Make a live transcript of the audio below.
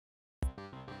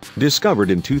Discovered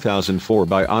in 2004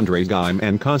 by Geim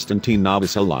and Konstantin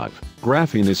Novoselov,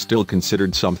 graphene is still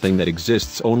considered something that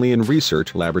exists only in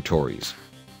research laboratories.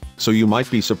 So you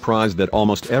might be surprised that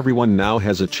almost everyone now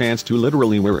has a chance to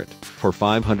literally wear it, for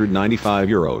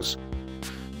 €595.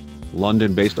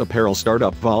 London-based apparel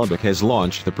startup Volleybuk has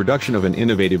launched the production of an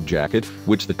innovative jacket,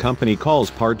 which the company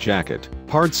calls Part Jacket,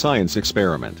 Part Science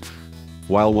Experiment.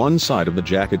 While one side of the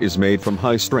jacket is made from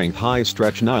high-strength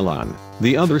high-stretch nylon,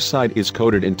 the other side is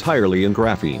coated entirely in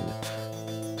graphene.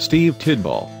 Steve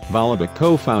Tidball, Volleybuk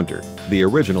co-founder, the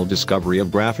original discovery of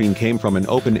graphene came from an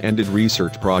open-ended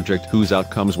research project whose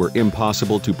outcomes were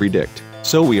impossible to predict,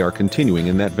 so we are continuing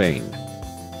in that vein.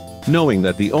 Knowing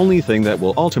that the only thing that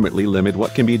will ultimately limit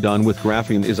what can be done with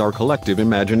graphene is our collective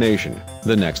imagination,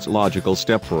 the next logical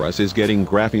step for us is getting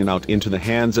graphene out into the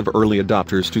hands of early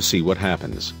adopters to see what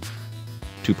happens.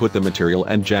 To put the material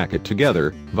and jacket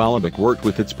together, Volleybuk worked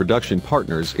with its production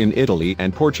partners in Italy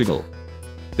and Portugal.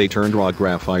 They turned raw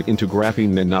graphite into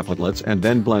graphene nanoparticles and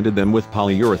then blended them with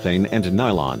polyurethane and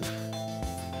nylon.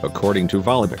 According to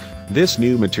Volleybuk, this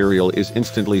new material is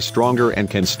instantly stronger and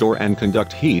can store and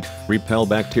conduct heat, repel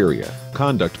bacteria,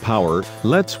 conduct power,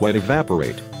 let sweat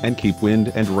evaporate, and keep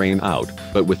wind and rain out,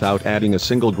 but without adding a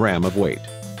single gram of weight.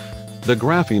 The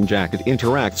graphene jacket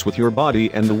interacts with your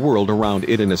body and the world around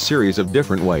it in a series of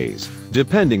different ways,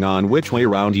 depending on which way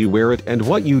around you wear it and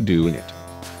what you do in it.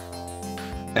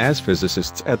 As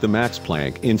physicists at the Max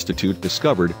Planck Institute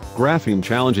discovered, graphene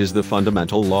challenges the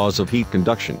fundamental laws of heat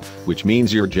conduction, which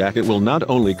means your jacket will not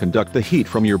only conduct the heat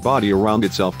from your body around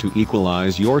itself to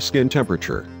equalize your skin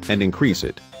temperature and increase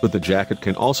it, but the jacket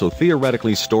can also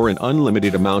theoretically store an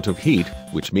unlimited amount of heat,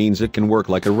 which means it can work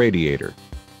like a radiator.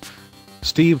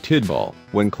 Steve Tidball,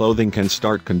 when clothing can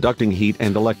start conducting heat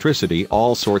and electricity,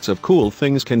 all sorts of cool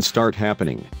things can start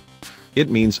happening.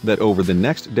 It means that over the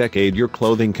next decade your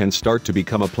clothing can start to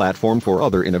become a platform for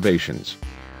other innovations.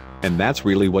 And that's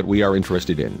really what we are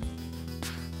interested in.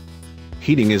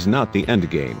 Heating is not the end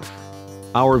game.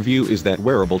 Our view is that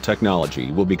wearable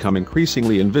technology will become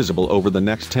increasingly invisible over the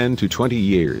next 10 to 20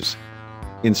 years.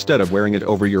 Instead of wearing it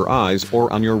over your eyes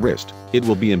or on your wrist, it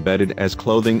will be embedded as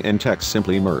clothing and tech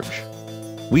simply merge.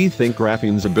 We think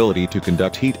graphene's ability to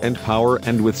conduct heat and power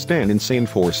and withstand insane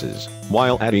forces,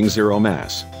 while adding zero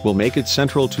mass, will make it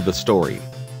central to the story.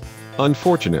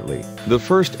 Unfortunately, the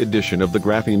first edition of the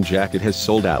graphene jacket has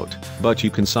sold out, but you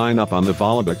can sign up on the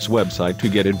Volleybuk's website to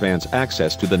get advance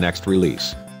access to the next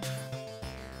release.